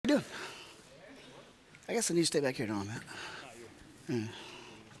I guess I need to stay back here. No, I'm at.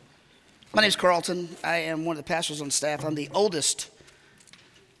 My name's Carlton. I am one of the pastors on staff. I'm the oldest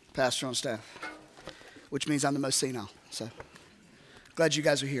pastor on staff, which means I'm the most senile. So glad you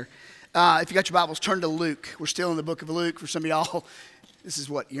guys are here. If you got your Bibles, turn to Luke. We're still in the book of Luke. For some of y'all, this is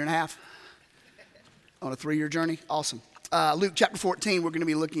what, year and a half? On a 3-year journey? Awesome. Luke chapter 14, we're going to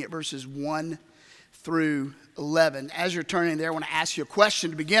be looking at verses 1 through 11. As you're turning there, I want to ask you a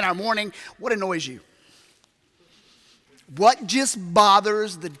question to begin our morning. What annoys you? What just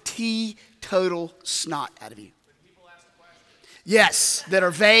bothers the teetotal snot out of you? When people ask questions. Yes, that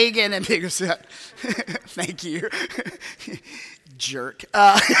are vague and ambiguous. Thank you. Jerk.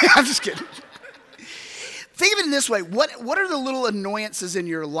 I'm just kidding. Think of it in this way. What are the little annoyances in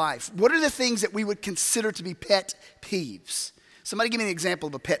your life? What are the things that we would consider to be pet peeves? Somebody give me an example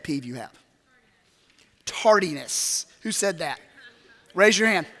of a pet peeve you have. Tardiness. Who said that? Raise your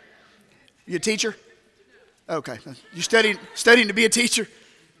hand. You a teacher? Okay. You studying to be a teacher?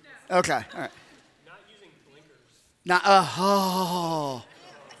 Okay. All right. Not using blinkers.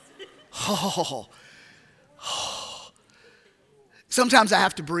 Sometimes I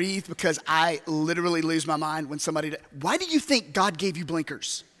have to breathe because I literally lose my mind when somebody. Why do you think God gave you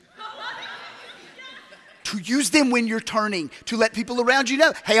blinkers? To use them when you're turning, to let people around you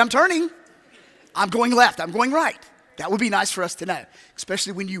know, hey, I'm turning. I'm going left. I'm going right. That would be nice for us to know,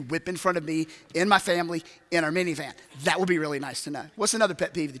 especially when you whip in front of me, in my family, in our minivan. That would be really nice to know. What's another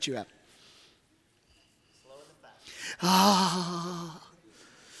pet peeve that you have? Slow in the fast.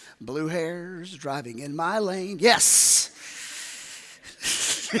 Blue hairs driving in my lane. Yes.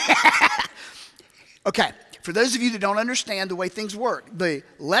 Okay, for those of you that don't understand the way things work, the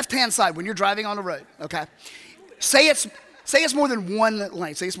left-hand side when you're driving on the road, okay, say it's more than one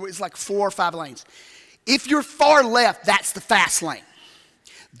lane. Say it's like 4 or 5 lanes. If you're far left, that's the fast lane.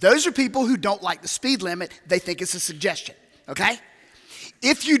 Those are people who don't like the speed limit. They think it's a suggestion, okay?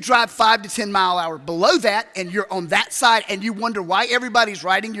 If you drive 5 to 10 mile an hour below that and you're on that side and you wonder why everybody's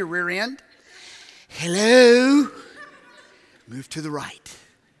riding your rear end, hello, move to the right,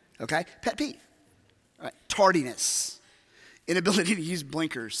 okay? Pet peeve, all right, tardiness, inability to use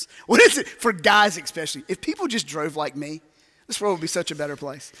blinkers. What is it for guys especially? If people just drove like me, this world would be such a better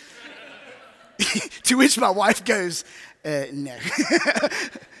place. To which my wife goes, no.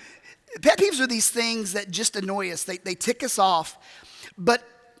 Pet peeves are these things that just annoy us. They tick us off. But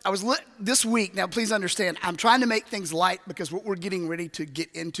this week, now please understand, I'm trying to make things light because what we're getting ready to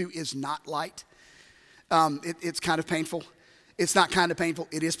get into is not light. It's kind of painful. It's not kind of painful.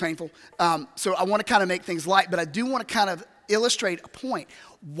 It is painful. So I want to kind of make things light, but I do want to kind of illustrate a point.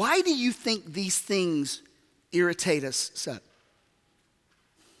 Why do you think these things irritate us so?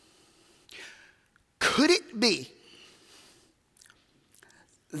 Could it be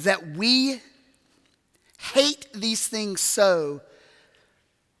that we hate these things so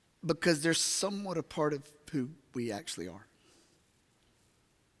because they're somewhat a part of who we actually are?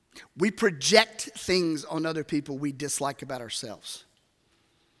 We project things on other people we dislike about ourselves.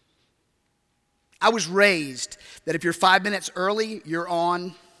 I was raised that if you're 5 minutes early, you're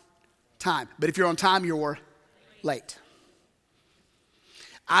on time. But if you're on time, you're late.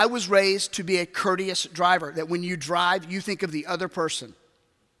 I was raised to be a courteous driver, that when you drive, you think of the other person.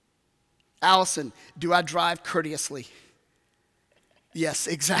 Allison, do I drive courteously? Yes,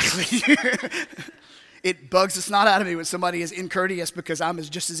 exactly. It bugs the snot out of me when somebody is incourteous because I'm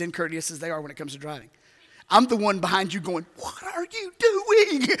just as incourteous as they are when it comes to driving. I'm the one behind you going, what are you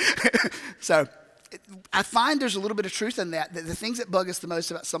doing? So I find there's a little bit of truth in that the things that bug us the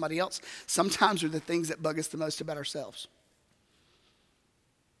most about somebody else sometimes are the things that bug us the most about ourselves.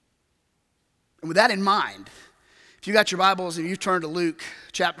 And with that in mind, if you got your Bibles and you turn to Luke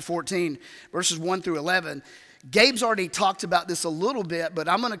chapter 14, verses 1 through 11, Gabe's already talked about this a little bit, but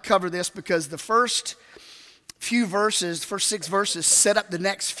I'm going to cover this because the first few verses, the first 6 verses, set up the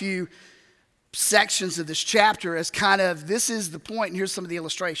next few sections of this chapter as kind of, this is the point, and here's some of the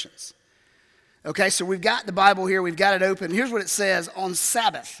illustrations. Okay, so we've got the Bible here, we've got it open. Here's what it says on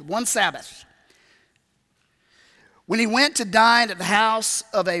Sabbath, one Sabbath. When he went to dine at the house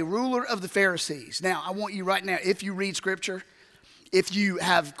of a ruler of the Pharisees. Now, I want you right now, if you read Scripture, if you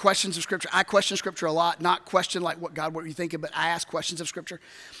have questions of Scripture, I question Scripture a lot, not question like, what are you thinking, but I ask questions of Scripture.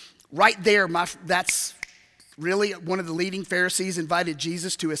 Right there, that's really one of the leading Pharisees invited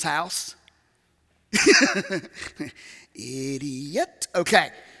Jesus to his house. Idiot.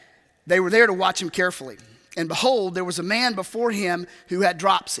 Okay, they were there to watch him carefully. And behold, there was a man before him who had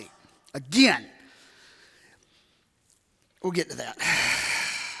dropsy. Again, we'll get to that.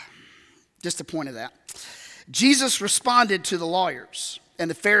 Just a point of that. Jesus responded to the lawyers and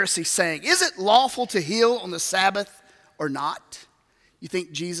the Pharisees, saying, "Is it lawful to heal on the Sabbath or not?" You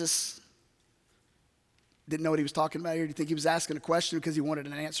think Jesus didn't know what he was talking about here? Do you think he was asking a question because he wanted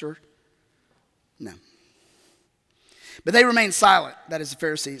an answer? No. But they remained silent, that is the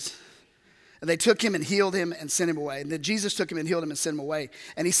Pharisees. And they took him and healed him and sent him away. And then Jesus took him and healed him and sent him away.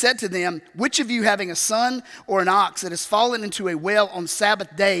 And he said to them, "Which of you, having a son or an ox that has fallen into a well on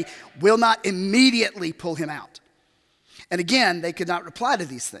Sabbath day, will not immediately pull him out?" And again, they could not reply to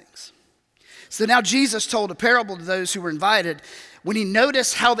these things. So now Jesus told a parable to those who were invited when he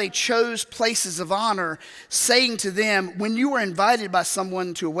noticed how they chose places of honor, saying to them, "When you are invited by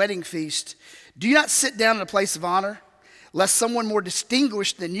someone to a wedding feast, do you not sit down in a place of honor, lest someone more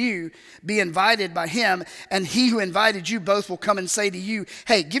distinguished than you be invited by him, and he who invited you both will come and say to you,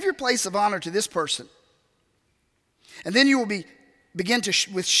 'Hey, give your place of honor to this person.' And then you will begin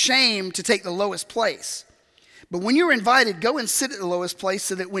with shame to take the lowest place. But when you are invited, go and sit at the lowest place,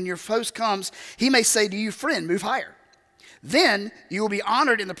 so that when your host comes, he may say to you, 'Friend, move higher.' Then you will be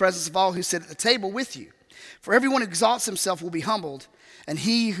honored in the presence of all who sit at the table with you. For everyone who exalts himself will be humbled, and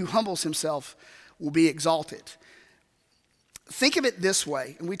he who humbles himself will be exalted." Think of it this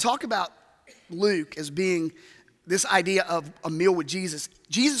way, and we talk about Luke as being this idea of a meal with Jesus.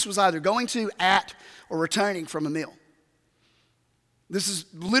 Jesus was either going to, at, or returning from a meal. This is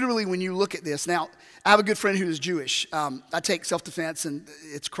literally when you look at this. Now, I have a good friend who is Jewish. I take self-defense, and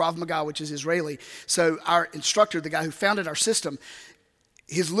it's Krav Maga, which is Israeli. So our instructor, the guy who founded our system,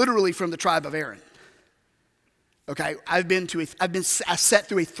 he's literally from the tribe of Aaron. Okay, I sat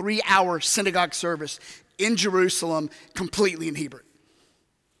through a 3-hour synagogue service in Jerusalem, completely in Hebrew.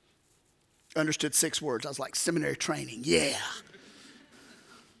 Understood 6 words. I was like, seminary training, yeah.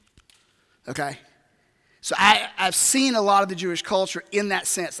 Okay? So I've seen a lot of the Jewish culture in that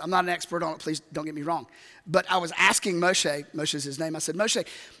sense. I'm not an expert on it, please don't get me wrong. But I was asking Moshe is his name, I said, "Moshe,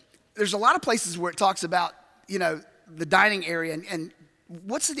 there's a lot of places where it talks about, the dining area, and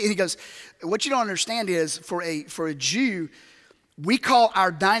what's it?" He goes, "What you don't understand is, for a Jew, we call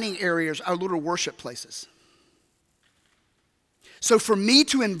our dining areas our little worship places. So for me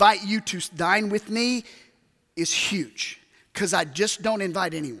to invite you to dine with me is huge, because I just don't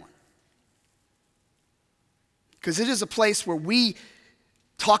invite anyone. Because it is a place where we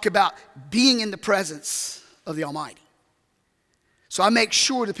talk about being in the presence of the Almighty. So I make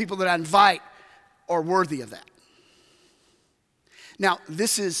sure the people that I invite are worthy of that." Now,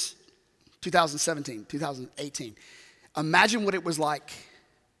 this is 2017, 2018. Imagine what it was like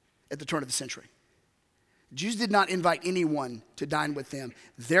at the turn of the century. Jews did not invite anyone to dine with them.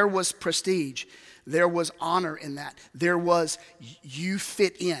 There was prestige. There was honor in that. There was, you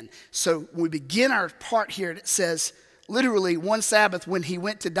fit in. So when we begin our part here, it says, literally, one Sabbath when he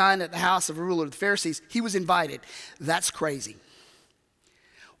went to dine at the house of a ruler of the Pharisees, he was invited. That's crazy.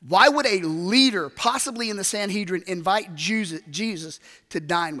 Why would a leader, possibly in the Sanhedrin, invite Jesus to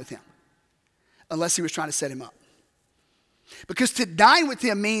dine with him? Unless he was trying to set him up. Because to dine with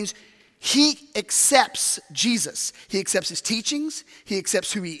him means he accepts Jesus. He accepts his teachings. He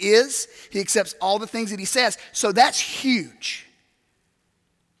accepts who he is. He accepts all the things that he says. So that's huge.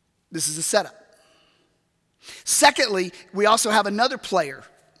 This is a setup. Secondly, we also have another player,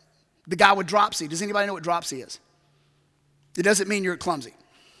 the guy with dropsy. Does anybody know what dropsy is? It doesn't mean you're clumsy.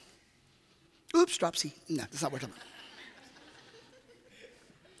 Oops, dropsy. No, that's not what we're talking about.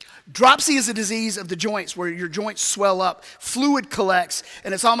 Dropsy is a disease of the joints where your joints swell up, fluid collects,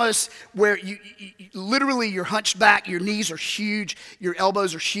 and it's almost where you literally you're hunched back, your knees are huge, your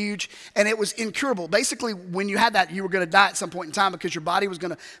elbows are huge, and it was incurable. Basically, when you had that, you were going to die at some point in time because your body was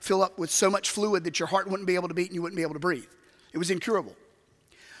going to fill up with so much fluid that your heart wouldn't be able to beat and you wouldn't be able to breathe. It was incurable.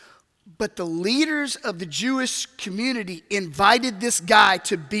 But the leaders of the Jewish community invited this guy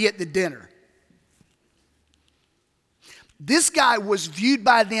to be at the dinner. This guy was viewed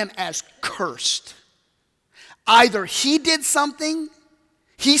by them as cursed. Either he did something,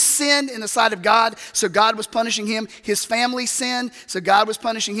 he sinned in the sight of God, so God was punishing him. His family sinned, so God was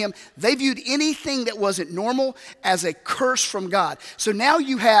punishing him. They viewed anything that wasn't normal as a curse from God. So now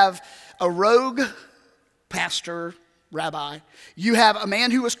you have a rogue pastor, rabbi. You have a man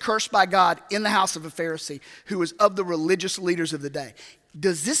who was cursed by God in the house of a Pharisee, who was of the religious leaders of the day.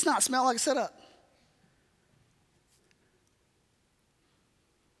 Does this not smell like a setup?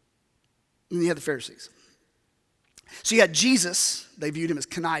 And you had the Pharisees. So you had Jesus, they viewed him as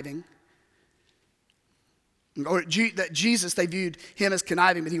conniving. Or Jesus, they viewed him as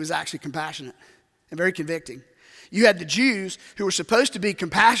conniving, but he was actually compassionate and very convicting. You had the Jews who were supposed to be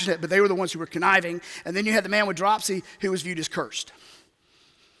compassionate, but they were the ones who were conniving. And then you had the man with dropsy who was viewed as cursed.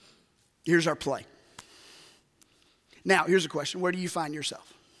 Here's our play. Now, here's a question. Where do you find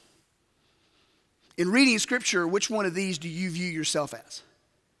yourself? In reading Scripture, which one of these do you view yourself as?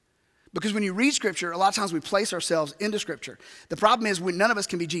 Because when you read Scripture, a lot of times we place ourselves into Scripture. The problem is none of us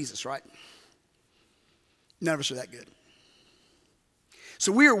can be Jesus, right? None of us are that good.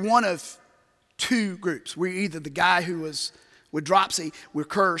 So we are one of two groups. We're either the guy who was with dropsy, we're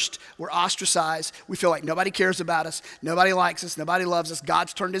cursed, we're ostracized, we feel like nobody cares about us, nobody likes us, nobody loves us,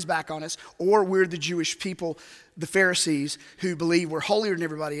 God's turned his back on us, or we're the Jewish people, the Pharisees, who believe we're holier than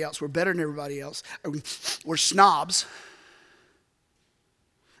everybody else, we're better than everybody else, we're snobs,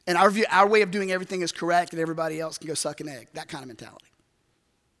 and our way of doing everything is correct and everybody else can go suck an egg, that kind of mentality.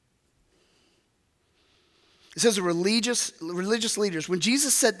 It says the religious leaders, when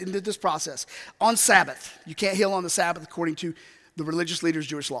Jesus said into this process, on Sabbath, you can't heal on the Sabbath according to the religious leaders'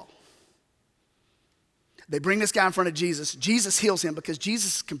 Jewish law. They bring this guy in front of Jesus. Jesus heals him because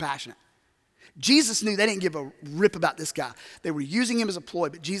Jesus is compassionate. Jesus knew they didn't give a rip about this guy. They were using him as a ploy,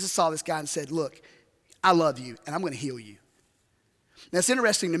 but Jesus saw this guy and said, look, I love you and I'm going to heal you. Now it's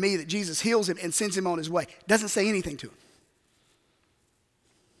interesting to me that Jesus heals him and sends him on his way. Doesn't say anything to him.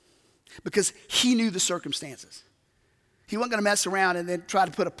 Because he knew the circumstances. He wasn't going to mess around and then try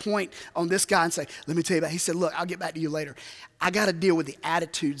to put a point on this guy and say, let me tell you about it. He said, look, I'll get back to you later. I got to deal with the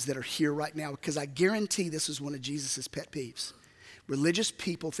attitudes that are here right now because I guarantee this is one of Jesus' pet peeves. Religious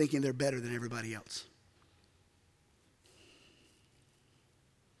people thinking they're better than everybody else.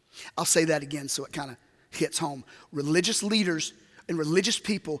 I'll say that again so it kind of hits home. Religious leaders and religious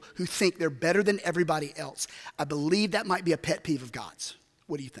people who think they're better than everybody else. I believe that might be a pet peeve of God's.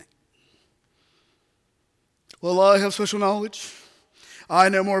 What do you think? Well, I have special knowledge. I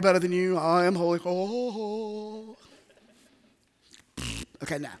know more about it than you. I am holy. Oh.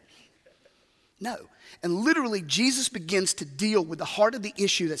 Okay, now. No. And literally, Jesus begins to deal with the heart of the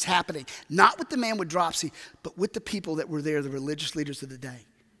issue that's happening, not with the man with dropsy, but with the people that were there, the religious leaders of the day.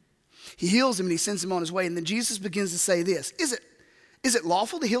 He heals him and he sends him on his way. And then Jesus begins to say this, is it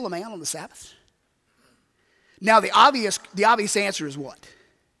lawful to heal a man on the Sabbath? Now, the obvious answer is what?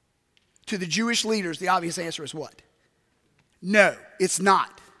 To the Jewish leaders, the obvious answer is what? No, it's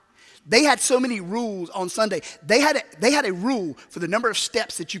not. They had so many rules on Sunday. They had a rule for the number of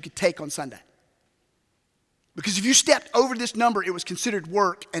steps that you could take on Sunday. Because if you stepped over this number, it was considered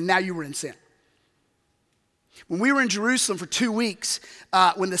work, and now you were in sin. When we were in Jerusalem for 2 weeks,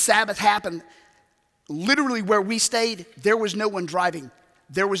 when the Sabbath happened, literally where we stayed, there was no one driving.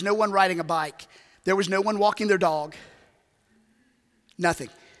 There was no one riding a bike. There was no one walking their dog. Nothing.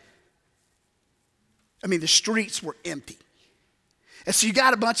 I mean, the streets were empty. And so you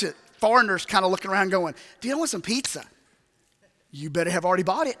got a bunch of foreigners kind of looking around going, do you want some pizza? You better have already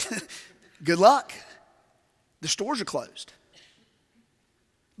bought it. Good luck. The stores are closed.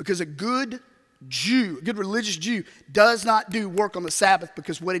 Because a good Jew, a good religious Jew, does not do work on the Sabbath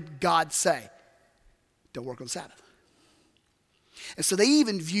because what did God say? Don't work on the Sabbath. And so they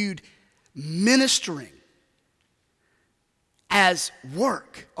even viewed ministering as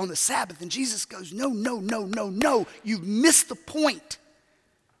work on the Sabbath. And Jesus goes, no, you've missed the point.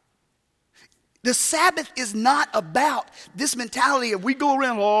 The Sabbath is not about this mentality of we go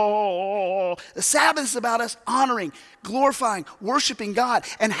around, oh. The Sabbath is about us honoring, glorifying, worshiping God.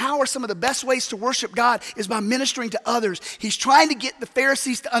 And how are some of the best ways to worship God is by ministering to others. He's trying to get the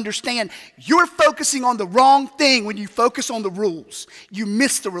Pharisees to understand you're focusing on the wrong thing when you focus on the rules. You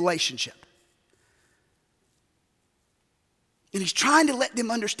miss the relationship. And he's trying to let them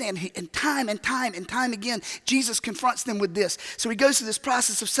understand, and time again, Jesus confronts them with this. So he goes through this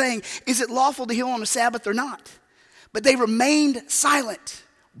process of saying, is it lawful to heal on the Sabbath or not? But they remained silent.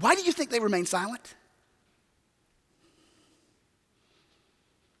 Why do you think they remained silent?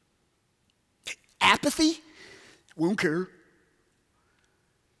 Apathy? We don't care.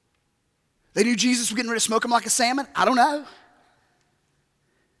 They knew Jesus was getting ready to smoke them like a salmon? I don't know.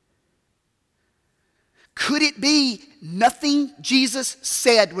 Could it be nothing Jesus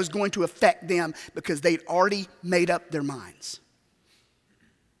said was going to affect them because they'd already made up their minds?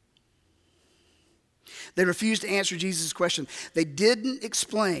 They refused to answer Jesus' question. They didn't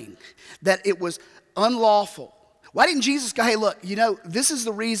explain that it was unlawful. Why didn't Jesus go, hey, look, this is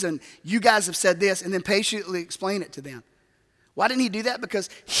the reason you guys have said this, and then patiently explain it to them? Why didn't he do that? Because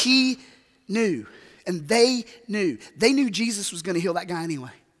he knew, and they knew. They knew Jesus was going to heal that guy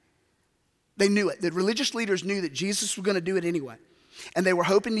anyway. They knew it. The religious leaders knew that Jesus was going to do it anyway. And they were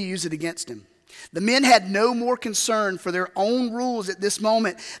hoping to use it against him. The men had no more concern for their own rules at this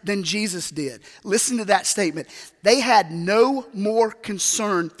moment than Jesus did. Listen to that statement. They had no more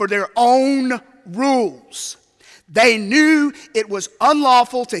concern for their own rules They knew it was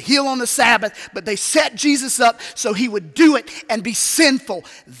unlawful to heal on the Sabbath, but they set Jesus up so he would do it and be sinful.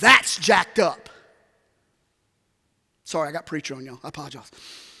 That's jacked up. Sorry, I got preacher on y'all. I apologize.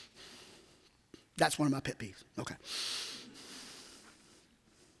 That's one of my pet peeves. Okay.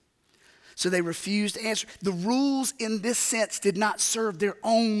 So they refused to answer. The rules in this sense did not serve their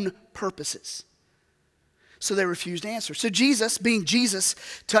own purposes. So they refused to answer. So Jesus, being Jesus,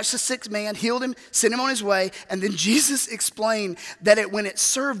 touched the sick man, healed him, sent him on his way, and then Jesus explained that when it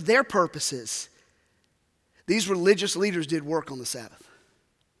served their purposes, these religious leaders did work on the Sabbath.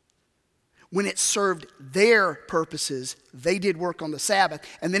 When it served their purposes, they did work on the Sabbath.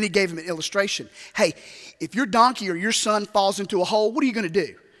 And then he gave him an illustration. Hey, if your donkey or your son falls into a hole, what are you going to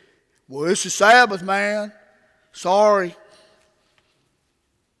do? Well, it's the Sabbath, man. Sorry.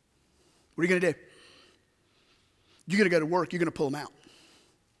 What are you going to do? You're going to go to work. You're going to pull them out.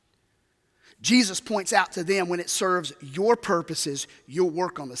 Jesus points out to them, when it serves your purposes, you'll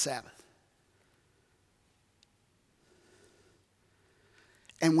work on the Sabbath.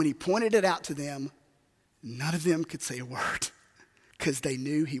 And when he pointed it out to them, none of them could say a word because they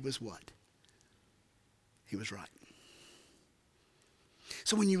knew he was what? He was right.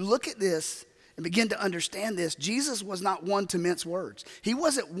 So when you look at this and begin to understand this, Jesus was not one to mince words. He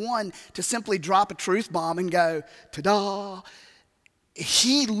wasn't one to simply drop a truth bomb and go, ta-da.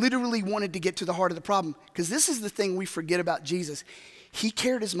 He literally wanted to get to the heart of the problem, because this is the thing we forget about Jesus. He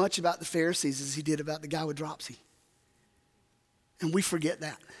cared as much about the Pharisees as he did about the guy with dropsy. And we forget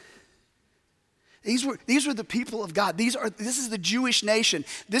that. These were the people of God. This is the Jewish nation.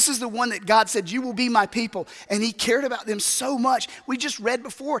 This is the one that God said, you will be my people. And he cared about them so much. We just read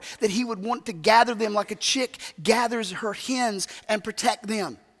before that he would want to gather them like a chick gathers her hens and protect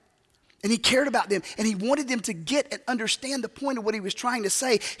them. And he cared about them, and he wanted them to get and understand the point of what he was trying to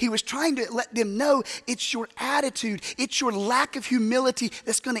say. He was trying to let them know it's your attitude, it's your lack of humility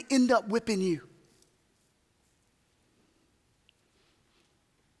that's going to end up whipping you.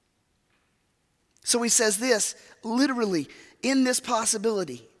 So he says this, literally, in this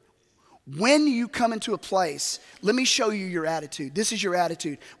possibility, when you come into a place, let me show you your attitude. This is your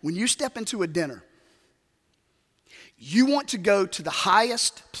attitude. When you step into a dinner, you want to go to the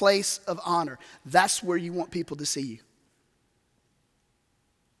highest place of honor. That's where you want people to see you.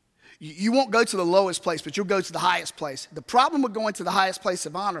 You won't go to the lowest place, but you'll go to the highest place. The problem with going to the highest place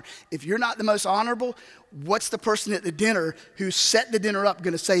of honor, if you're not the most honorable, what's the person at the dinner who set the dinner up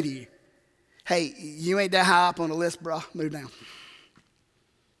going to say to you? Hey, you ain't that high up on the list, bro. Move down.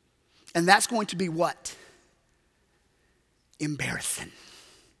 And that's going to be what? Embarrassing.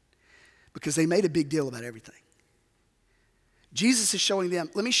 Because they made a big deal about everything. Jesus is showing them,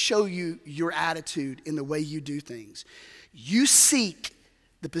 let me show you your attitude in the way you do things. You seek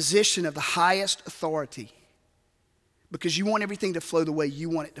the position of the highest authority because you want everything to flow the way you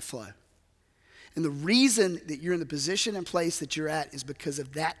want it to flow. And the reason that you're in the position and place that you're at is because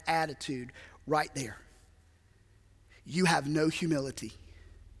of that attitude right there. You have no humility.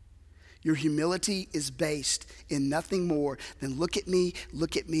 Your humility is based in nothing more than look at me,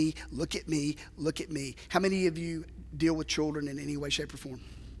 look at me, look at me, look at me. How many of you deal with children in any way, shape, or form?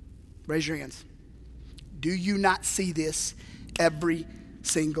 Raise your hands. Do you not see this every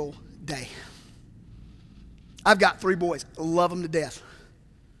single day? I've got 3 boys. I love them to death.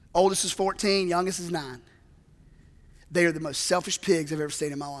 Oldest is 14, youngest is 9. They are the most selfish pigs I've ever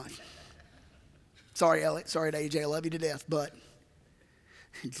seen in my life. Sorry, Elliot. Sorry, AJ. I love you to death, but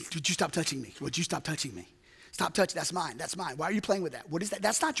would you stop touching me? Would you stop touching me? Stop touching. That's mine. That's mine. Why are you playing with that? What is that?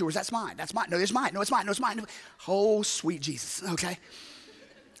 That's not yours. That's mine. That's mine. No, it's mine. No, it's mine. No, it's mine. Oh, sweet Jesus. Okay.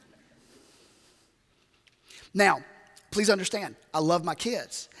 Now, please understand, I love my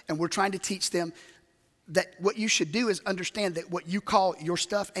kids, and we're trying to teach them that what you should do is understand that what you call your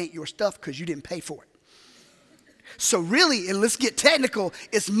stuff ain't your stuff because you didn't pay for it. So really, and let's get technical,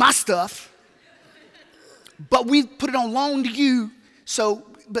 it's my stuff, but we put it on loan to you. So,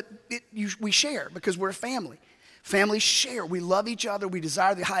 we share because we're a family. Families share. We love each other. We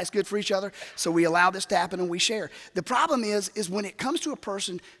desire the highest good for each other. So we allow this to happen and we share. The problem is when it comes to a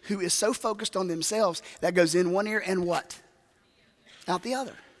person who is so focused on themselves, that goes in one ear and what? Out the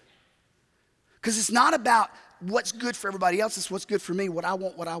other. Because it's not about what's good for everybody else. It's what's good for me, what I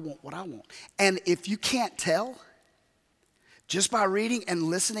want, what I want, what I want. And if you can't tell, just by reading and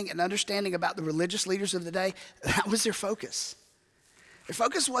listening and understanding about the religious leaders of the day, that was their focus. Their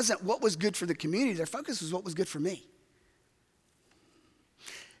focus wasn't what was good for the community. Their focus was what was good for me.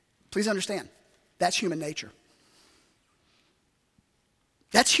 Please understand, that's human nature.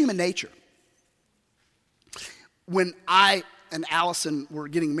 That's human nature. When I and Allison were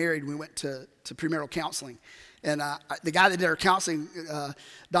getting married, we went to premarital counseling. And the guy that did our counseling,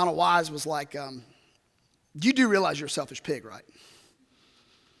 Donald Wise, was like, you do realize you're a selfish pig, right?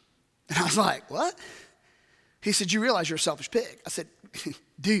 And I was like, what? He said, you realize you're a selfish pig. I said,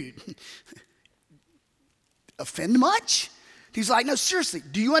 dude, offend much? He's like, no, seriously,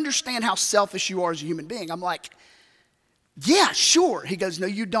 do you understand how selfish you are as a human being? I'm like, yeah, sure. He goes, no,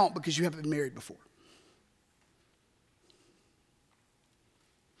 you don't, because you haven't been married before.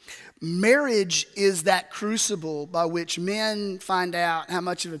 Marriage is that crucible by which men find out how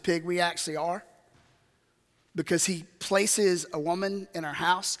much of a pig we actually are, because he places a woman in our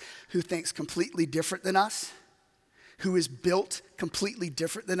house who thinks completely different than us, who is built completely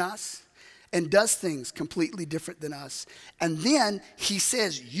different than us, and does things completely different than us. And then he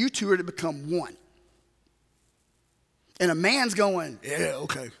says, you two are to become one. And a man's going, yeah,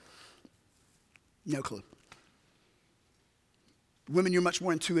 okay. No clue. Women, you're much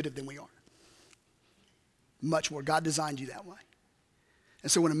more intuitive than we are. Much more. God designed you that way.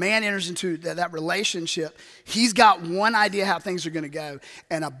 And so when a man enters into that relationship, he's got one idea how things are going to go.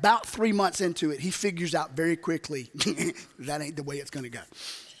 And about 3 months into it, he figures out very quickly, that ain't the way it's going to go.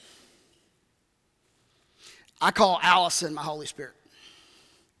 I call Allison my Holy Spirit.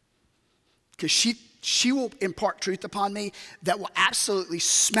 Because she will impart truth upon me that will absolutely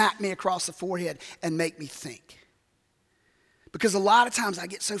smack me across the forehead and make me think. Because a lot of times I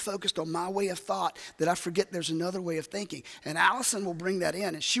get so focused on my way of thought that I forget there's another way of thinking. And Allison will bring that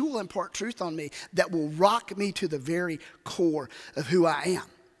in, and she will impart truth on me that will rock me to the very core of who I am.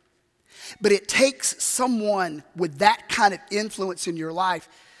 But it takes someone with that kind of influence in your life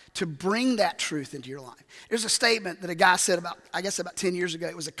to bring that truth into your life. There's a statement that a guy said about 10 years ago.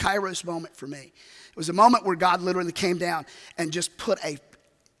 It was a Kairos moment for me. It was a moment where God literally came down and just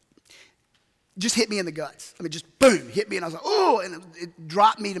hit me in the guts. I mean, just boom, hit me. And I was like, oh, and it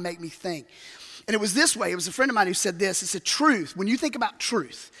dropped me to make me think. And it was this way. It was a friend of mine who said this. He said, truth, when you think about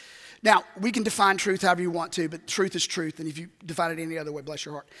truth, now, we can define truth however you want to, but truth is truth. And if you define it any other way, bless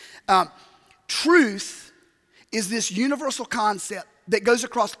your heart. Truth is this universal concept that goes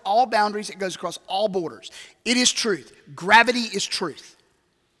across all boundaries. It goes across all borders. It is truth. Gravity is truth.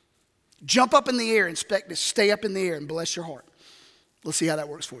 Jump up in the air and expect to stay up in the air and bless your heart. Let's see how that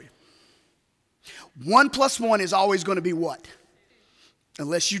works for you. 1 + 1 is always going to be what?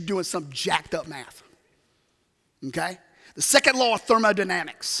 Unless you're doing some jacked up math. Okay? The second law of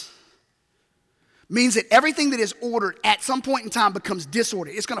thermodynamics means that everything that is ordered at some point in time becomes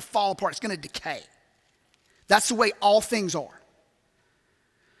disordered. It's going to fall apart. It's going to decay. That's the way all things are.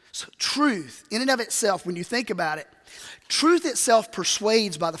 So truth, in and of itself, when you think about it, truth itself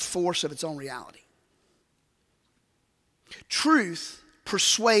persuades by the force of its own reality. Truth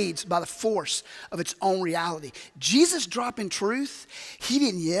persuades by the force of its own reality. Jesus dropping truth, he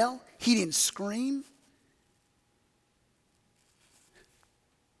didn't yell, he didn't scream.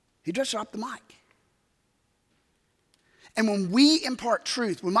 He just dropped the mic. And when we impart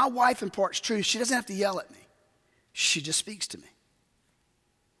truth, when my wife imparts truth, she doesn't have to yell at me. She just speaks to me.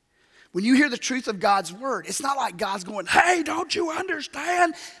 When you hear the truth of God's word, it's not like God's going, hey, don't you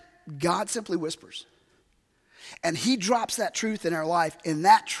understand? God simply whispers. And he drops that truth in our life, and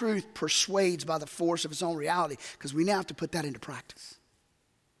that truth persuades by the force of its own reality, because we now have to put that into practice.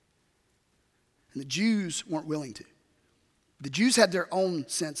 And the Jews weren't willing to. The Jews had their own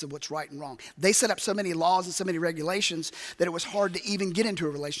sense of what's right and wrong. They set up so many laws and so many regulations that it was hard to even get into a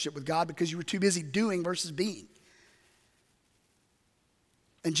relationship with God because you were too busy doing versus being.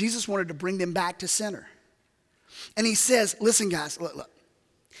 And Jesus wanted to bring them back to center. And he says, listen guys, look.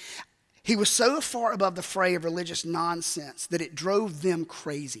 He was so far above the fray of religious nonsense that it drove them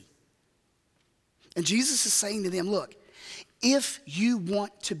crazy. And Jesus is saying to them, look, if you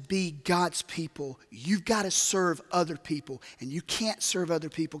want to be God's people, you've got to serve other people. And you can't serve other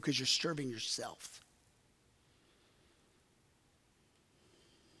people because you're serving yourself.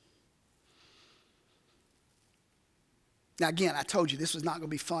 Now again, I told you this was not going to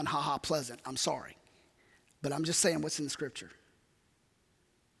be fun, pleasant. I'm sorry. But I'm just saying what's in the scripture.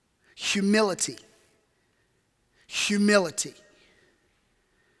 Humility. Humility.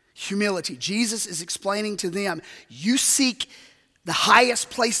 Humility. Jesus is explaining to them, you seek the highest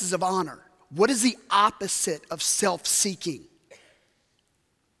places of honor. What is the opposite of self-seeking?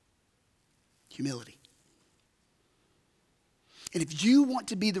 Humility. And if you want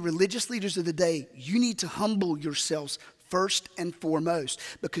to be the religious leaders of the day, you need to humble yourselves first and foremost,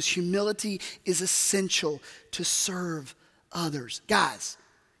 because humility is essential to serve others. Guys,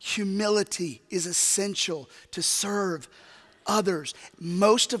 humility is essential to serve others.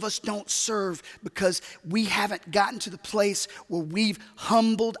 Most of us don't serve because we haven't gotten to the place where we've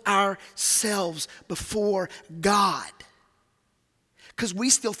humbled ourselves before God. Because we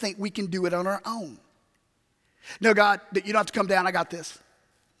still think we can do it on our own. No, God, you don't have to come down. I got this.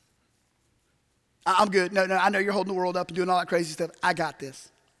 I'm good. No, I know you're holding the world up and doing all that crazy stuff. I got this.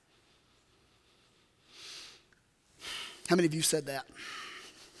 How many of you said that?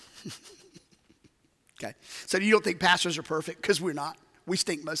 Okay. So you don't think pastors are perfect? Because we're not. We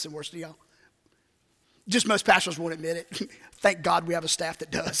stink most and worst of y'all. Just most pastors won't admit it. Thank God we have a staff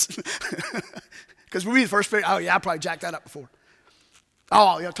that does. Because we'll be the first, oh yeah, I probably jacked that up before.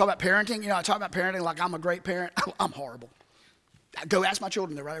 Oh, talk about parenting? I talk about parenting like I'm a great parent. I'm horrible. Go ask my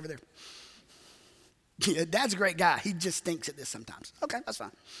children, they're right over there. Yeah, Dad's a great guy. He just stinks at this sometimes. Okay, that's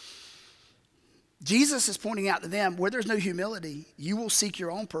fine. Jesus is pointing out to them, where there's no humility, you will seek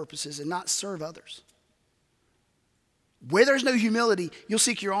your own purposes and not serve others. Where there's no humility, you'll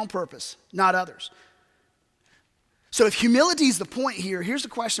seek your own purpose, not others. So if humility is the point here, here's the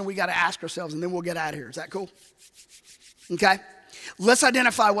question we got to ask ourselves, and then we'll get out of here. Is that cool? Okay? Let's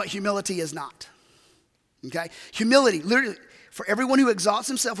identify what humility is not. Okay? Humility, literally, for everyone who exalts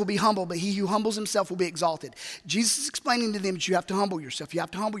himself will be humble, but he who humbles himself will be exalted. Jesus is explaining to them that you have to humble yourself. You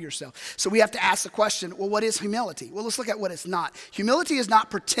have to humble yourself. So we have to ask the question, well, what is humility? Well, let's look at what it's not. Humility is not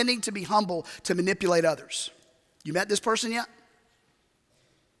pretending to be humble to manipulate others. You met this person yet?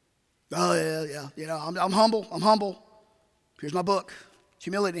 Oh, yeah. I'm humble. I'm humble. Here's my book,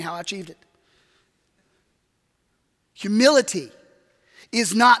 Humility, How I Achieved It. Humility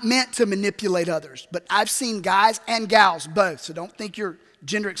is not meant to manipulate others. But I've seen guys and gals, both, so don't think you're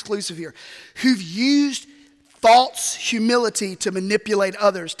gender exclusive here, who've used false humility to manipulate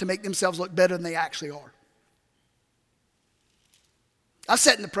others to make themselves look better than they actually are. I've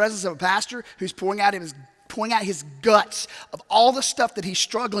sat in the presence of a pastor who's pouring out his guts of all the stuff that he's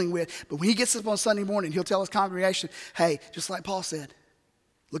struggling with. But when he gets up on Sunday morning, he'll tell his congregation, hey, just like Paul said,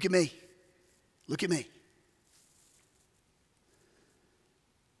 look at me. Look at me.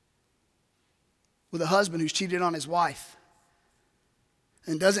 With a husband who's cheated on his wife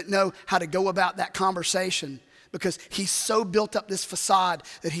and doesn't know how to go about that conversation because he's so built up this facade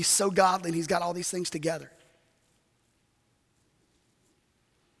that he's so godly and he's got all these things together.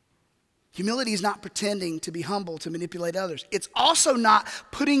 Humility is not pretending to be humble to manipulate others. It's also not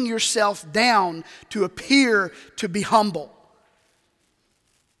putting yourself down to appear to be humble.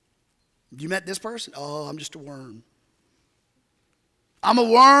 You met this person? Oh, I'm just a worm. I'm a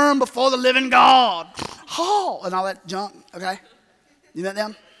worm before the living God. Oh, and all that junk, okay? You met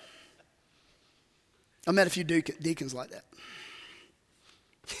them? I met a few deacons like that.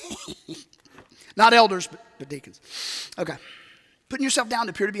 Not elders, but deacons. Okay. Putting yourself down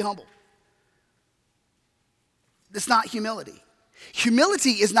to appear to be humble. That's not humility.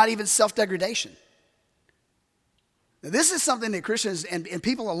 Humility is not even self-degradation. Now, this is something that Christians and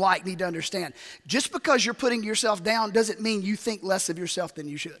people alike need to understand. Just because you're putting yourself down doesn't mean you think less of yourself than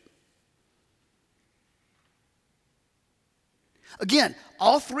you should. Again,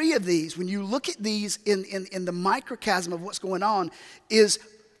 all three of these, when you look at these in the microcosm of what's going on, is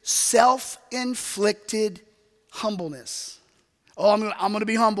self-inflicted humbleness. Oh, I'm going to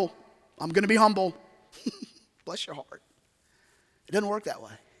be humble. I'm going to be humble. Bless your heart. It doesn't work that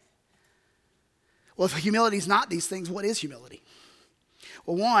way. Well, if humility is not these things, what is humility?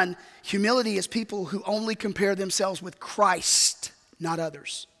 Well, one, humility is people who only compare themselves with Christ, not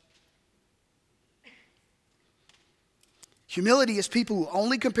others. Humility is people who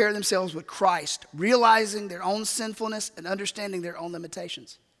only compare themselves with Christ, realizing their own sinfulness and understanding their own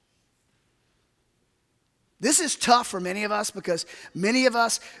limitations. This is tough for many of us because many of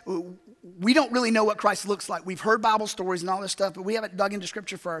us, we don't really know what Christ looks like. We've heard Bible stories and all this stuff, but we haven't dug into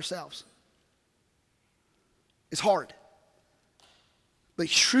Scripture for ourselves. It's hard. But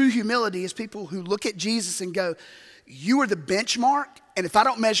true humility is people who look at Jesus and go, you are the benchmark, and if I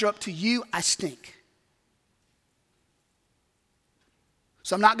don't measure up to you, I stink.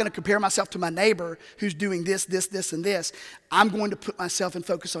 So I'm not going to compare myself to my neighbor who's doing this, and this. I'm going to put myself and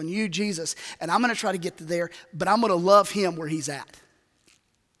focus on you, Jesus, and I'm going to try to get to there, but I'm going to love him where he's at,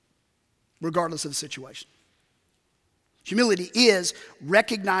 regardless of the situation. Humility is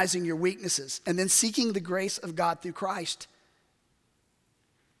recognizing your weaknesses and then seeking the grace of God through Christ.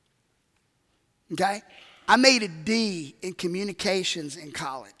 Okay? I made a D in communications in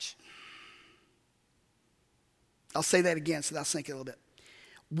college. I'll say that again so that'll sink in a little bit.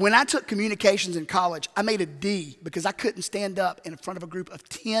 When I took communications in college, I made a D because I couldn't stand up in front of a group of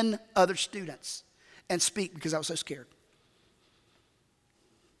 10 other students and speak because I was so scared.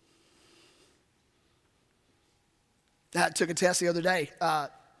 I took a test the other day.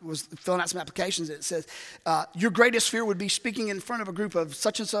 Was filling out some applications. It says, your greatest fear would be speaking in front of a group of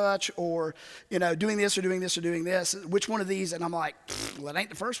such and such, or, doing this or doing this or doing this. Which one of these? And I'm like, well, that ain't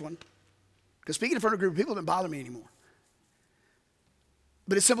the first one. Because speaking in front of a group of people doesn't bother me anymore.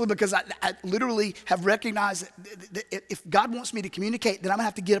 But it's simply because I literally have recognized that if God wants me to communicate, then I'm going to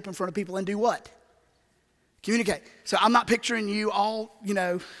have to get up in front of people and do what? Communicate. So I'm not picturing you all,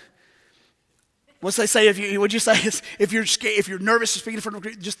 what's they say? What'd you say? If you're nervous to speak in front of a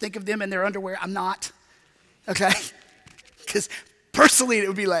group, just think of them in their underwear. I'm not, okay? Because personally, it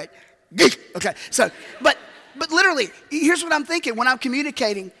would be like, okay. So, but literally, here's what I'm thinking when I'm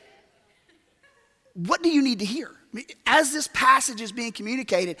communicating. What do you need to hear? I mean, as this passage is being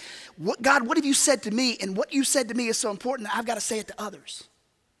communicated, God, what have you said to me? And what you said to me is so important that I've got to say it to others.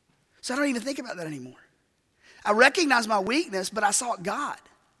 So I don't even think about that anymore. I recognize my weakness, but I sought God.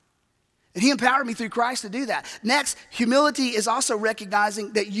 And he empowered me through Christ to do that. Next, humility is also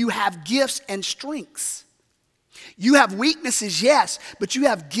recognizing that you have gifts and strengths. You have weaknesses, yes, but you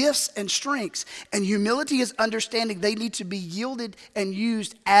have gifts and strengths. And humility is understanding they need to be yielded and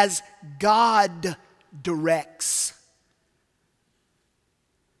used as God directs.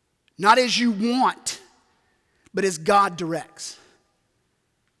 Not as you want, but as God directs.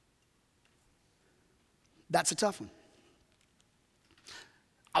 That's a tough one.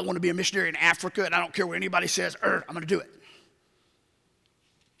 I want to be a missionary in Africa, and I don't care what anybody says, I'm going to do it.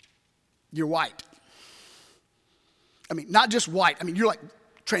 You're white. I mean, not just white. I mean, you're like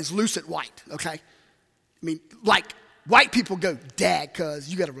translucent white, okay? I mean, like white people go, Dad, cuz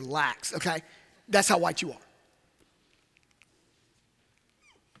you got to relax, okay? That's how white you are.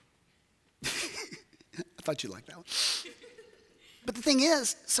 I thought you'd like that one. But the thing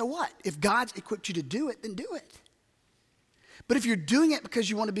is, so what? If God's equipped you to do it, then do it. But if you're doing it because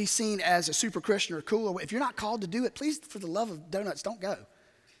you want to be seen as a super Christian or cool, or if you're not called to do it, please, for the love of donuts, don't go,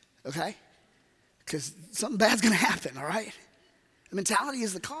 okay? Because something bad's going to happen, all right? The mentality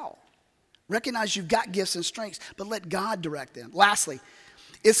is the call. Recognize you've got gifts and strengths, but let God direct them. Lastly,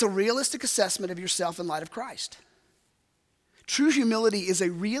 it's a realistic assessment of yourself in light of Christ. True humility is a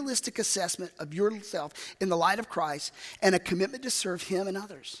realistic assessment of yourself in the light of Christ and a commitment to serve him and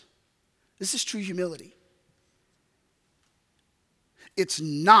others. This is true humility. It's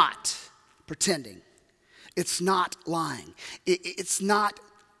not pretending. It's not lying. It's not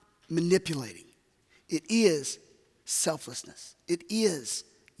manipulating. It is selflessness. It is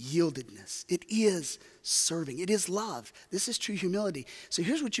yieldedness. It is serving. It is love. This is true humility. So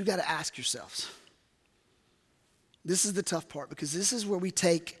here's what you got to ask yourselves. This is the tough part, because this is where we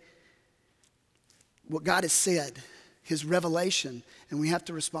take what God has said, his revelation, and we have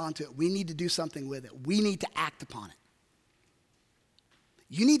to respond to it. We need to do something with it. We need to act upon it.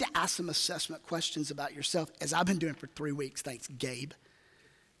 You need to ask some assessment questions about yourself, as I've been doing for 3 weeks. Thanks, Gabe.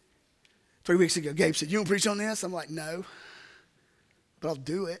 3 weeks ago, Gabe said, you don't preach on this? I'm like, no, but I'll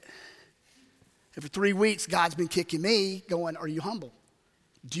do it. And for 3 weeks, God's been kicking me, going, are you humble?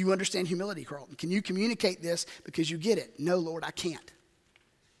 Do you understand humility, Carlton? Can you communicate this because you get it? No, Lord, I can't.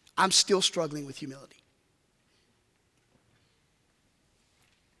 I'm still struggling with humility.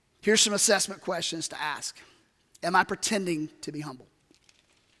 Here's some assessment questions to ask. Am I pretending to be humble?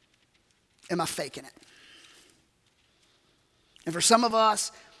 Am I faking it? And for some of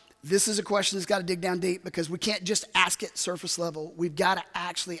us, this is a question that's got to dig down deep, because we can't just ask it surface level. We've got to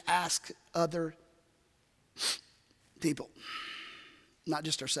actually ask other people, not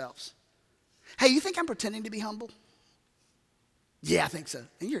just ourselves. Hey, you think I'm pretending to be humble? Yeah, I think so.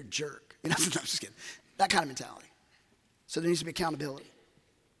 And you're a jerk. No, I'm just kidding. That kind of mentality. So there needs to be accountability.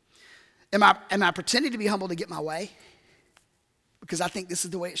 Am I pretending to be humble to get my way? Because I think this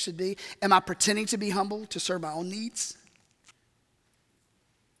is the way it should be. Am I pretending to be humble to serve my own needs?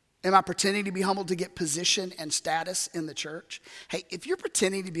 Am I pretending to be humble to get position and status in the church? Hey, if you're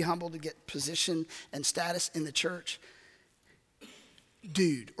pretending to be humble to get position and status in the church,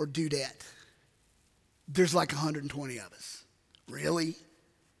 dude or dudette, there's like 120 of us. Really?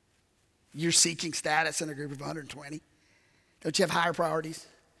 You're seeking status in a group of 120? Don't you have higher priorities?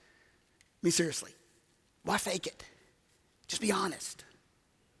 I mean, seriously, why fake it? Just be honest.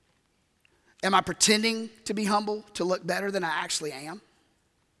 Am I pretending to be humble to look better than I actually am?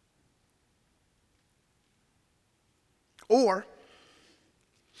 Or,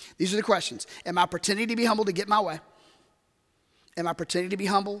 these are the questions. Am I pretending to be humble to get my way? Am I pretending to be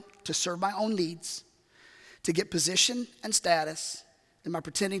humble to serve my own needs, to get position and status? Am I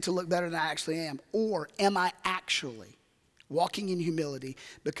pretending to look better than I actually am? Or am I actually walking in humility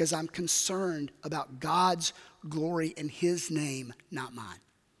because I'm concerned about God's glory in his name, not mine?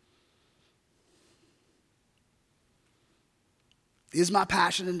 is my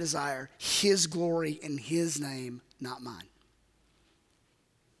passion and desire, his glory in his name, not mine.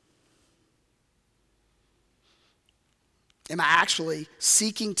 Am I actually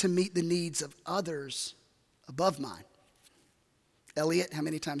seeking to meet the needs of others above mine? Elliot, how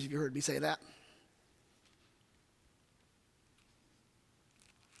many times have you heard me say that?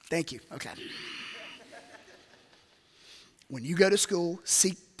 Thank you. Okay. When you go to school,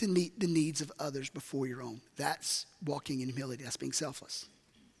 seek to meet the needs of others before your own. That's walking in humility. That's being selfless.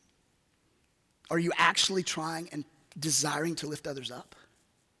 Are you actually trying and desiring to lift others up?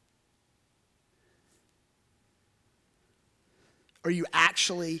 Are you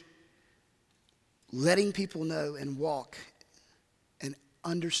actually letting people know and walk and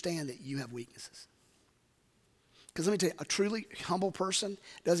understand that you have weaknesses? Because let me tell you, a truly humble person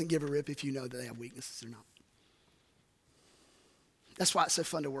doesn't give a rip if you know that they have weaknesses or not. That's why it's so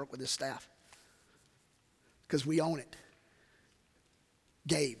fun to work with this staff. Because we own it.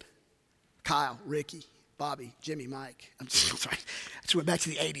 Gabe, Kyle, Ricky, Bobby, Jimmy, Mike. I'm sorry. I just went back to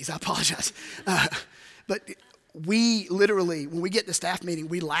the 80s. I apologize. But we literally, when we get to staff meeting,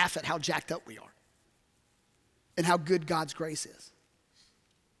 we laugh at how jacked up we are and how good God's grace is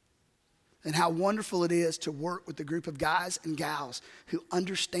and how wonderful it is to work with a group of guys and gals who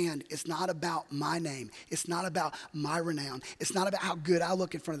understand it's not about my name. It's not about my renown. It's not about how good I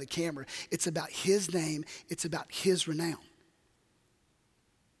look in front of the camera. It's about his name. It's about his renown.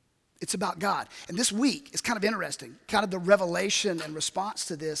 It's about God. And this week is kind of interesting, kind of the revelation and response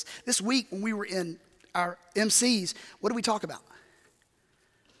to this. This week when we were in our MCs, what did we talk about?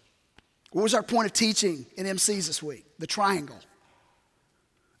 What was our point of teaching in MCs this week? The triangle.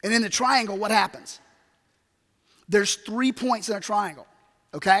 And in the triangle, what happens? There's 3 points in a triangle,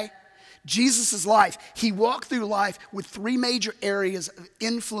 okay? Jesus' life, he walked through life with 3 major areas of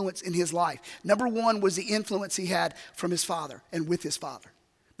influence in his life. Number 1 was the influence he had from his father and with his father.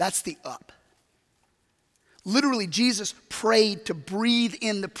 That's the up. Literally, Jesus prayed to breathe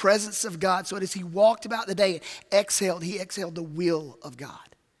in the presence of God so that as he walked about the day and exhaled, he exhaled the will of God.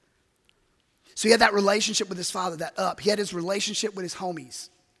 So he had that relationship with his father, that up. He had his relationship with his homies.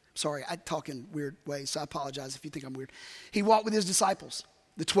 Sorry, I talk in weird ways, so I apologize if you think I'm weird. He walked with his disciples,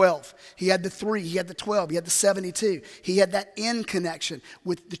 the 12. He had the 3, he had the 12, he had the 72. He had that in connection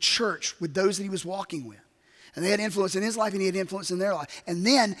with the church, with those that he was walking with. And they had influence in his life and he had influence in their life. And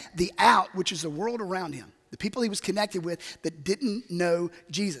then the out, which is the world around him. The people he was connected with that didn't know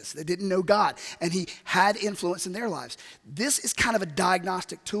Jesus, that didn't know God, and he had influence in their lives. This is kind of a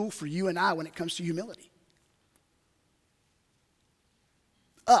diagnostic tool for you and I when it comes to humility.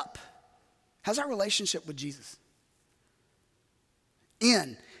 Up, how's our relationship with Jesus?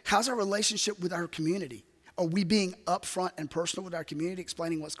 In, how's our relationship with our community? Are we being upfront and personal with our community,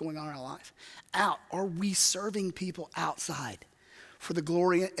 explaining what's going on in our life? Out, are we serving people outside for the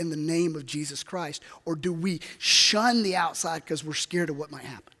glory and the name of Jesus Christ? Or do we shun the outside because we're scared of what might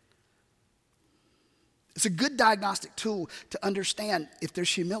happen? It's a good diagnostic tool to understand if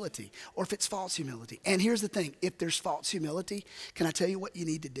there's humility or if it's false humility. And here's the thing, if there's false humility, can I tell you what you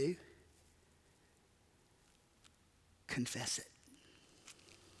need to do? Confess it.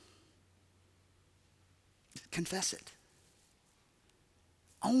 Confess it.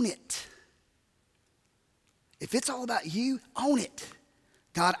 Own it. If it's all about you, own it.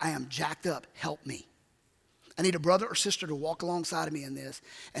 God, I am jacked up. Help me. I need a brother or sister to walk alongside of me in this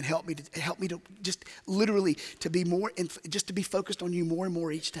and help me to just literally to be more, just to be focused on you more and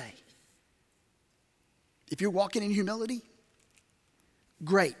more each day. If you're walking in humility,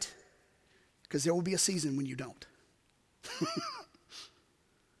 great, because there will be a season when you don't.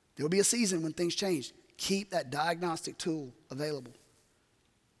 There will be a season when things change. Keep that diagnostic tool available.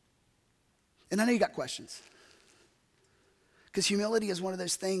 And I know you got questions. Because humility is one of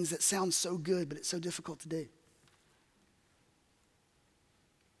those things that sounds so good, but it's so difficult to do.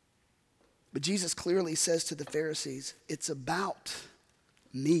 But Jesus clearly says to the Pharisees, it's about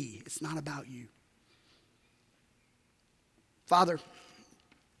me. It's not about you. Father,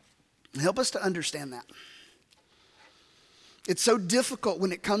 help us to understand that. It's so difficult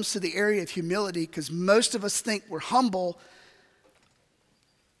when it comes to the area of humility because most of us think we're humble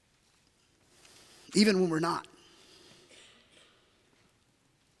even when we're not.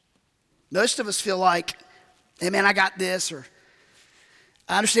 Most of us feel like, hey man, I got this, or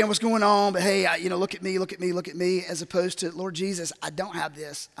I understand what's going on, but hey, look at me, as opposed to, Lord Jesus, I don't have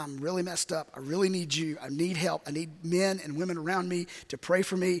this. I'm really messed up. I really need you. I need help. I need men and women around me to pray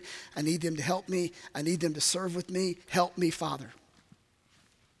for me. I need them to help me. I need them to serve with me. Help me, Father.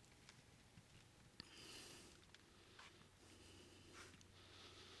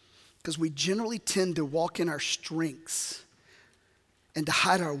 Because we generally tend to walk in our strengths and to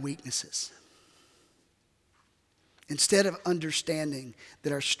hide our weaknesses. Instead of understanding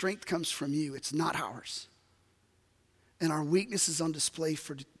that our strength comes from you, it's not ours. And our weakness is on display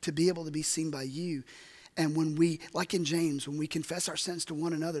to be able to be seen by you. And when we, like in James, when we confess our sins to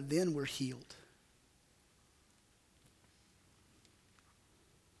one another, then we're healed.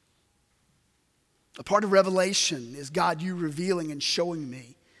 A part of revelation is God, you revealing and showing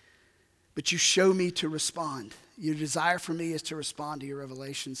me. But you show me to respond. Your desire for me is to respond to your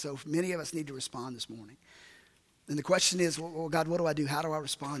revelation. So many of us need to respond this morning. And the question is, well, God, what do I do? How do I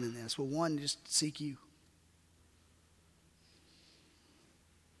respond in this? Well, one, just seek you.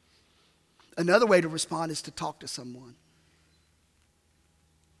 Another way to respond is to talk to someone.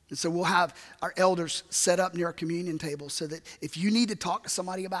 And so we'll have our elders set up near our communion table so that if you need to talk to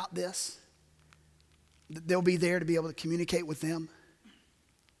somebody about this, they'll be there to be able to communicate with them.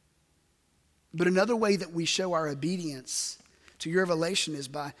 But another way that we show our obedience to your revelation is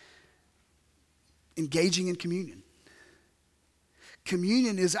by engaging in communion.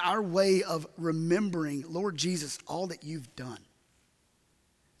 Communion is our way of remembering, Lord Jesus, all that you've done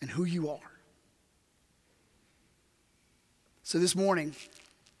and who you are. So this morning,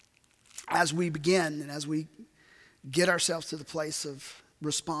 as we begin and as we get ourselves to the place of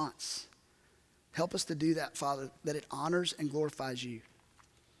response, help us to do that, Father, that it honors and glorifies you,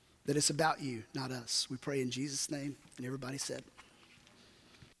 that it's about you, not us. We pray in Jesus' name, and everybody said,